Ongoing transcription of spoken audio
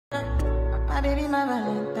My baby, my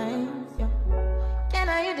Valentine. Yeah. Can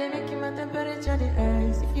I you make my temperature the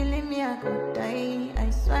rise? If you leave me, I could die.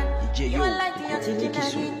 I swear. You are like the oxygen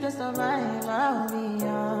I need to survive. I'll be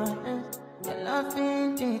honest. Your love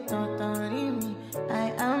ain't it, totally me.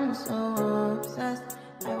 I am so obsessed.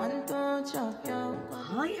 I want to chop your.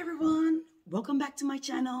 Hi everyone, welcome back to my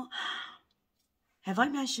channel. Have I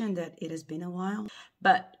mentioned that it has been a while?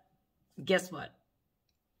 But guess what?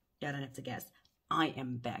 You don't have to guess. I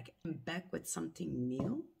am back. I'm back with something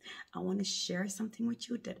new. I want to share something with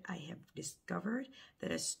you that I have discovered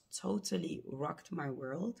that has totally rocked my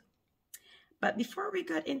world. But before we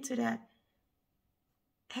get into that,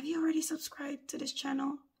 have you already subscribed to this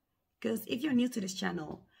channel? Because if you're new to this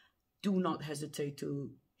channel, do not hesitate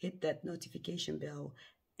to hit that notification bell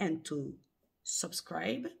and to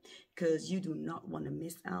subscribe, because you do not want to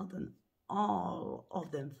miss out on all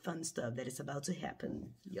of the fun stuff that is about to happen.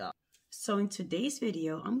 Yeah. So in today's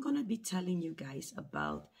video, I'm going to be telling you guys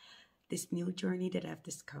about this new journey that I've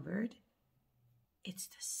discovered. It's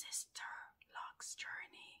the SISTERLOCK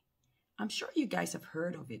journey. I'm sure you guys have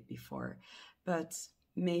heard of it before, but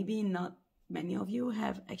maybe not many of you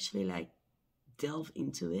have actually delve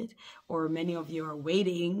into it, or many of you are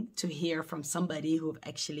waiting to hear from somebody who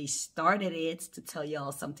actually started it to tell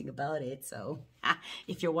y'all something about it. So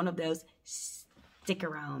if you're one of those, stick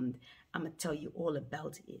around. I'm gonna tell you all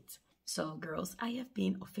about it. So girls, I have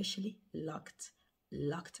been officially locked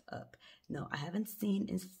up. No, I haven't seen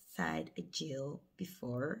inside a jail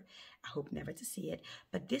before. I hope never to see it,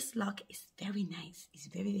 but this lock is very nice. It's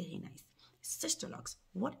very, very nice. SISTERLOCK,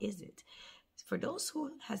 what is it? For those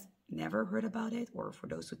who has never heard about it, or for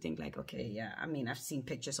those who think like, okay, yeah, I mean, I've seen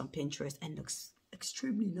pictures on Pinterest and looks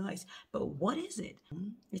extremely nice, but what is it?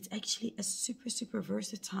 It's actually a super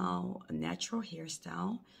versatile natural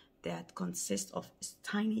hairstyle that consists of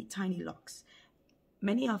tiny locks.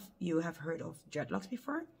 Many of you have heard of dreadlocks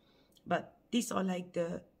before, but these are like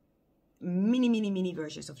the mini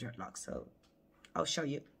versions of dreadlocks. So I'll show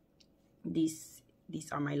you. These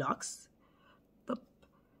are my locks.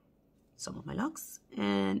 Some of my locks,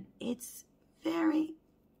 and it's very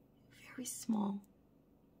small.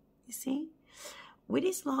 You see, with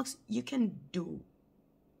these locks you can do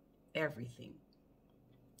everything.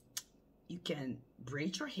 You can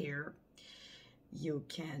braid your hair, you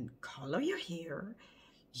can color your hair,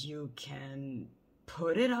 you can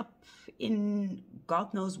put it up in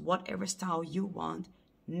God knows whatever style you want,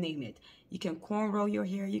 name it. You can cornrow your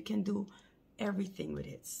hair, you can do everything with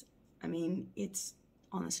it. I mean,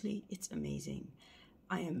 honestly, it's amazing.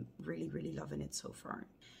 I am really loving it so far.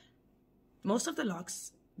 Most of the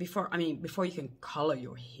locks, before you can color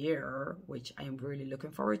your hair, which I am really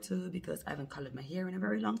looking forward to because I haven't colored my hair in a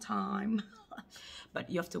very long time. But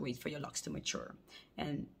you have to wait for your locks to mature.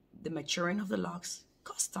 And the maturing of the locks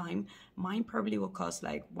costs time. Mine probably will cost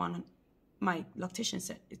like my loctician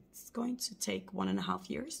said it's going to take 1.5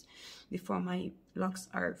 years before my locks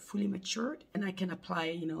are fully matured. And I can apply,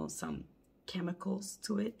 you know, some chemicals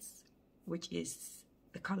to it, which is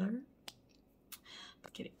the color.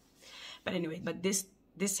 Kidding. But anyway, but this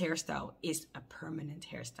hairstyle is a permanent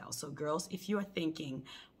hairstyle. So girls, if you are thinking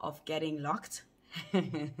of getting locked,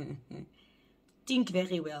 think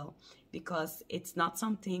very well, because it's not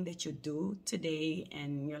something that you do today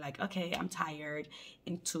and you're like, okay, I'm tired,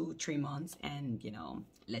 in 2-3 months, and you know,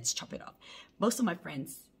 let's chop it up. Most of my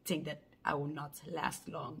friends think that I will not last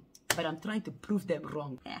long, but I'm trying to prove them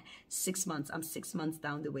wrong. 6 months. I'm 6 months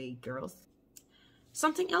down the way, girls.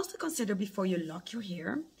 Something else to consider before you lock your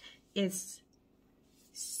hair is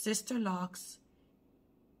SISTERLOCK.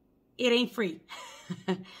 It ain't free.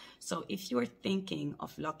 So if you are thinking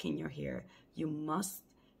of locking your hair, you must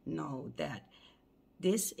know that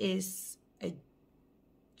this is a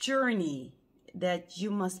journey that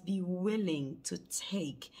you must be willing to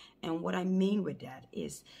take. And what I mean with that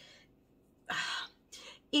is,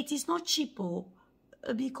 it is not cheapo,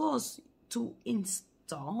 because to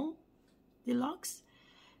install the locks,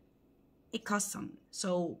 it costs some.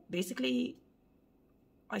 So basically,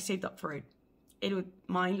 I saved up for it.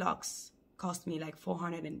 My locks cost me like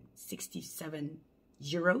 467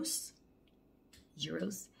 euros.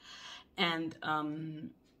 And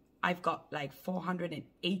I've got like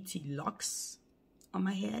 480 locks on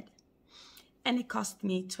my head, and it cost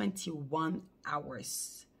me 21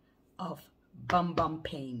 hours of bum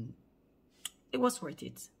pain. It was worth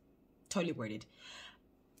it, totally worth it.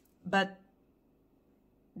 But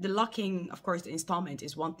the locking, of course, the installment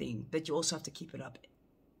is one thing, but you also have to keep it up.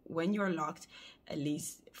 When you're locked, at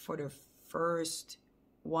least for the first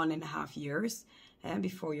 1.5 years, and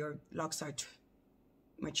before your locks are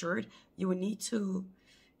matured, you will need to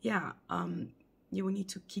you will need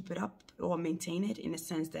to keep it up or maintain it, in a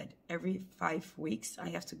sense that every 5 weeks I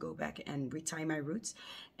have to go back and retie my roots.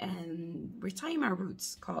 And retying my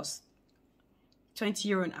roots costs 20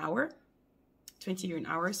 euro an hour. 20 euro an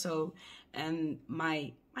hour. So, and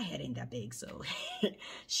my head ain't that big, so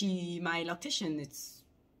my loctician, it's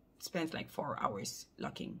spends like 4 hours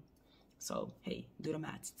locking. So hey, do the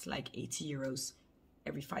math. It's like 80 euros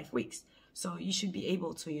every 5 weeks. So you should be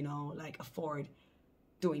able to, you know, like afford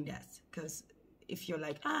doing that. Because if you're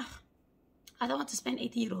like, I don't want to spend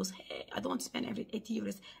 80 euros. Hey, I don't want to spend 80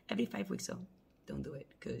 euros every 5 weeks. So don't do it,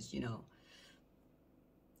 because, you know,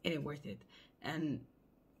 it ain't worth it. And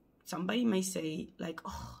somebody may say like,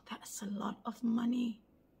 oh, that's a lot of money.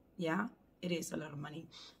 Yeah, it is a lot of money,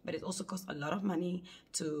 but it also costs a lot of money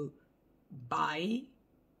to buy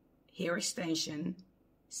hair extension,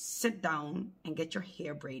 sit down and get your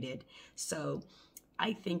hair braided. So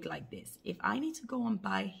I think like this: if I need to go and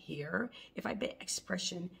buy hair, if I buy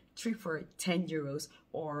expression 3 for 10 euros,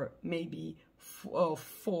 or maybe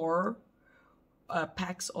 4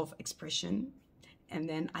 packs of expression, and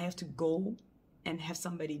then I have to go and have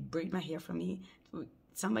somebody braid my hair for me,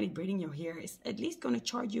 somebody braiding your hair is at least going to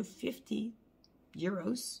charge you 50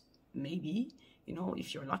 euros, maybe, you know,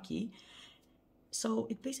 if you're lucky. So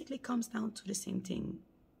it basically comes down to the same thing.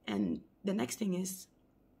 And the next thing is,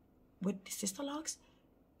 with the SISTERLOCK,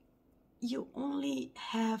 you only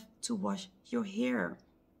have to wash your hair.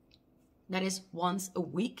 That is once a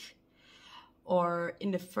week, or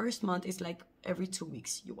in the first month it's like every 2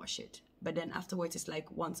 weeks you wash it. But then afterwards it's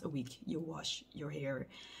like once a week you wash your hair.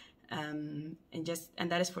 And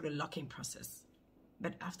that is for the locking process.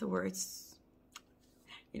 But afterwards,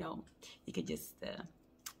 you know, you could just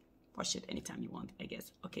wash it anytime you want, I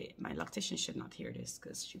guess. Okay, my loctician should not hear this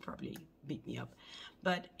because she probably beat me up.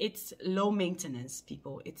 But it's low maintenance,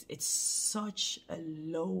 people. It's such a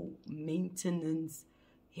low maintenance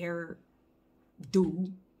hair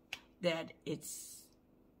do that it's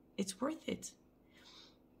worth it.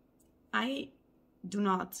 I do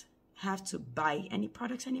not have to buy any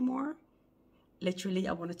products anymore. Literally,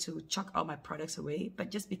 I wanted to chuck all my products away, but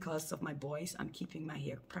just because of my boys, I'm keeping my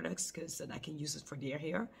hair products because then I can use it for their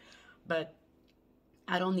hair. But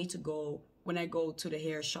I don't need to go, when I go to the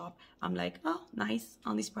hair shop, I'm like, oh, nice,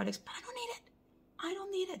 all these products, but I don't need it. I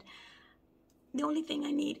don't need it. The only thing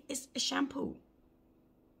I need is a shampoo.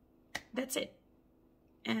 That's it.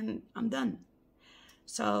 And I'm done.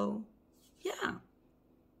 So, yeah,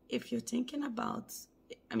 if you're thinking about,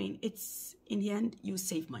 I mean, it's, in the end, you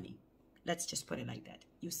save money. Let's just put it like that.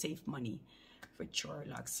 You save money for your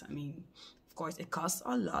locks. I mean, of course, it costs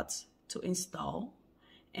a lot to install,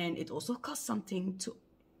 and it also costs something to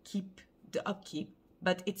keep the upkeep,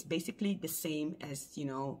 but it's basically the same as, you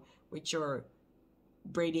know, with your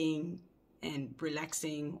braiding and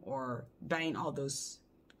relaxing or buying all those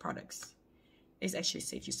products. It actually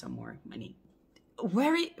saves you some more money.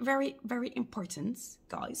 Very, very, very important,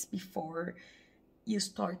 guys, before you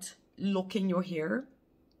start locking your hair,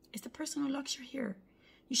 is the person who locks your hair.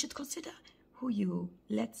 You should consider who you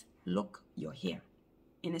let lock your hair,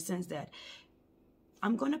 in a sense that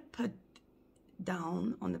I'm gonna put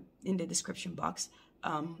down in the description box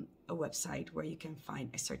a website where you can find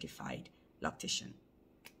a certified loctician.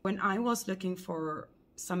 When I was looking for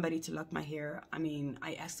somebody to lock my hair, I mean,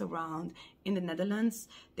 I asked around. In the Netherlands,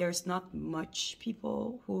 there's not much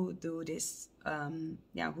people who do this,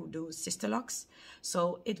 who do SISTERLOCK.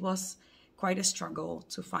 So it was quite a struggle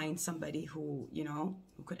to find somebody who, you know,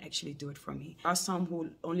 who could actually do it for me. There are some who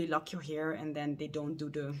only lock your hair and then they don't do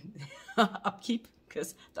the upkeep,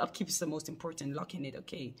 because the upkeep is the most important, locking it,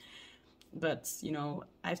 okay. But, you know,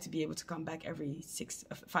 I have to be able to come back every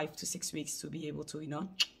 5 to 6 weeks to be able to, you know,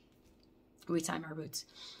 retie my roots.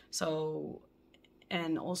 So,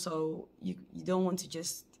 and also you don't want to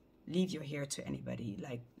just leave your hair to anybody.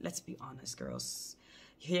 Like, let's be honest, girls,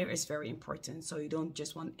 hair is very important. So you don't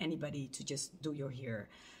just want anybody to just do your hair,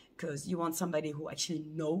 because you want somebody who actually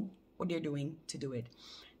know what they're doing to do it.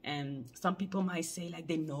 And some people might say like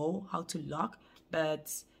they know how to lock,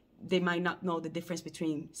 but they might not know the difference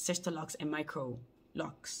between SISTERLOCK and micro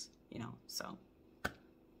locks, you know. So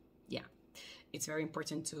yeah, it's very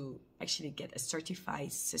important to actually get a certified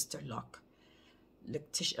SISTERLOCK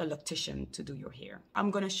loctician to do your hair.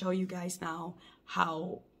 I'm gonna show you guys now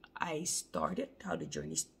how I started, how the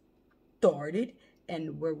journey started,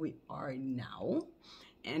 and where we are now.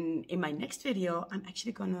 And in my next video, I'm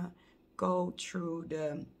actually gonna go through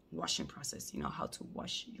the washing process, you know, how to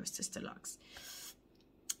wash your SISTERLOCK.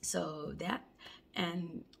 So that,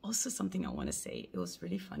 And also something I want to say, it was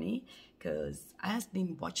really funny because I have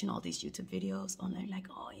been watching all these YouTube videos online, like,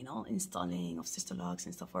 oh, you know, installing of SISTERLOCK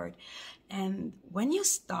and so forth. And when you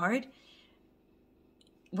start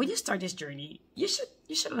this journey, you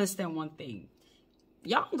should understand one thing.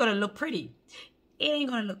 Y'all gonna look pretty. It ain't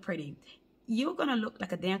gonna look pretty. You're gonna look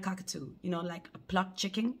like a damn cockatoo, you know, like a plucked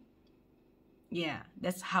chicken. Yeah,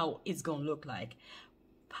 that's how it's gonna look like.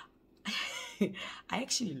 I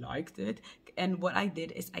actually liked it, and what I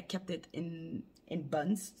did is I kept it in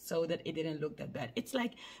buns so that it didn't look that bad. It's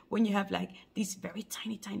like when you have like these very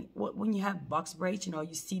tiny when you have box braids, you know,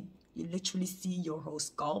 you literally see your whole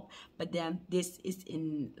scalp, but then this is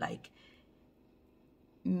in like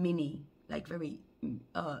mini, like very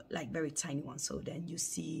tiny ones, so then you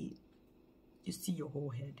see your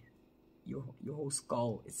whole head, your whole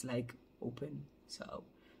skull. It's like open. So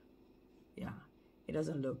yeah, it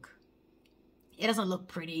doesn't look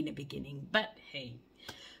pretty in the beginning, but hey,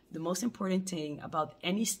 the most important thing about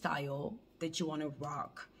any style that you want to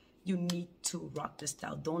rock, you need to rock the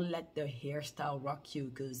style. Don't let the hairstyle rock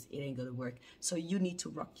you, because it ain't gonna work. So you need to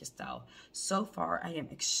rock your style. So far, I am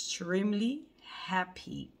extremely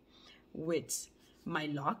happy with my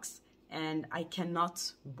locks, and I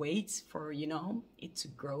cannot wait for, you know, it to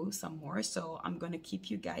grow some more. So I'm gonna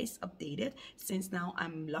keep you guys updated. Since now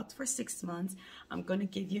I'm locked for 6 months, I'm gonna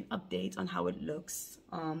give you an update on how it looks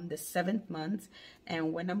the 7th month,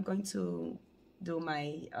 and when I'm going to do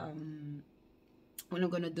my when I'm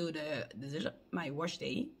gonna do my wash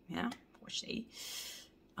day,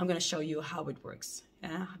 I'm gonna show you how it works,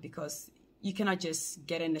 because you cannot just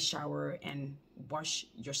get in the shower and wash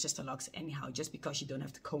your SISTERLOCK anyhow just because you don't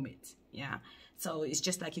have to comb it. Yeah, so it's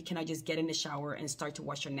just like you cannot just get in the shower and start to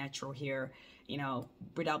wash your natural hair, you know,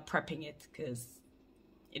 without prepping it, because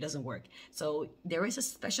it doesn't work. So there is a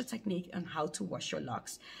special technique on how to wash your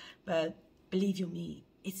locks, but believe you me,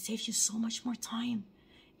 it saves you so much more time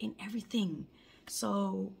in everything.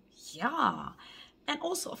 So yeah, and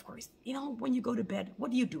also of course, you know, when you go to bed, what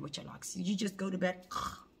do you do with your locks? You just go to bed,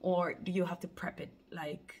 or do you have to prep it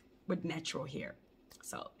like with natural hair?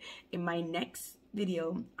 So in my next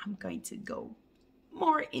video, I'm going to go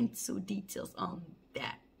more into details on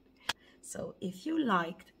that. So if you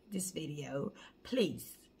liked this video,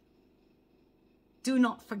 please do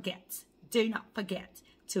not forget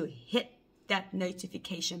to hit that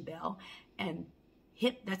notification bell and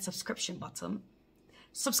hit that subscription button.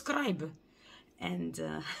 Subscribe, and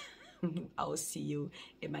I will see you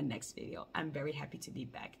in my next video. I'm very happy to be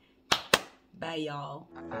back. Bye, y'all.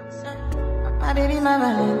 My baby, my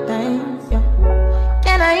Valentine. Yeah.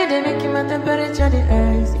 Can I you they make you my temperature the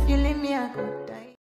rise? If you leave me, I could die.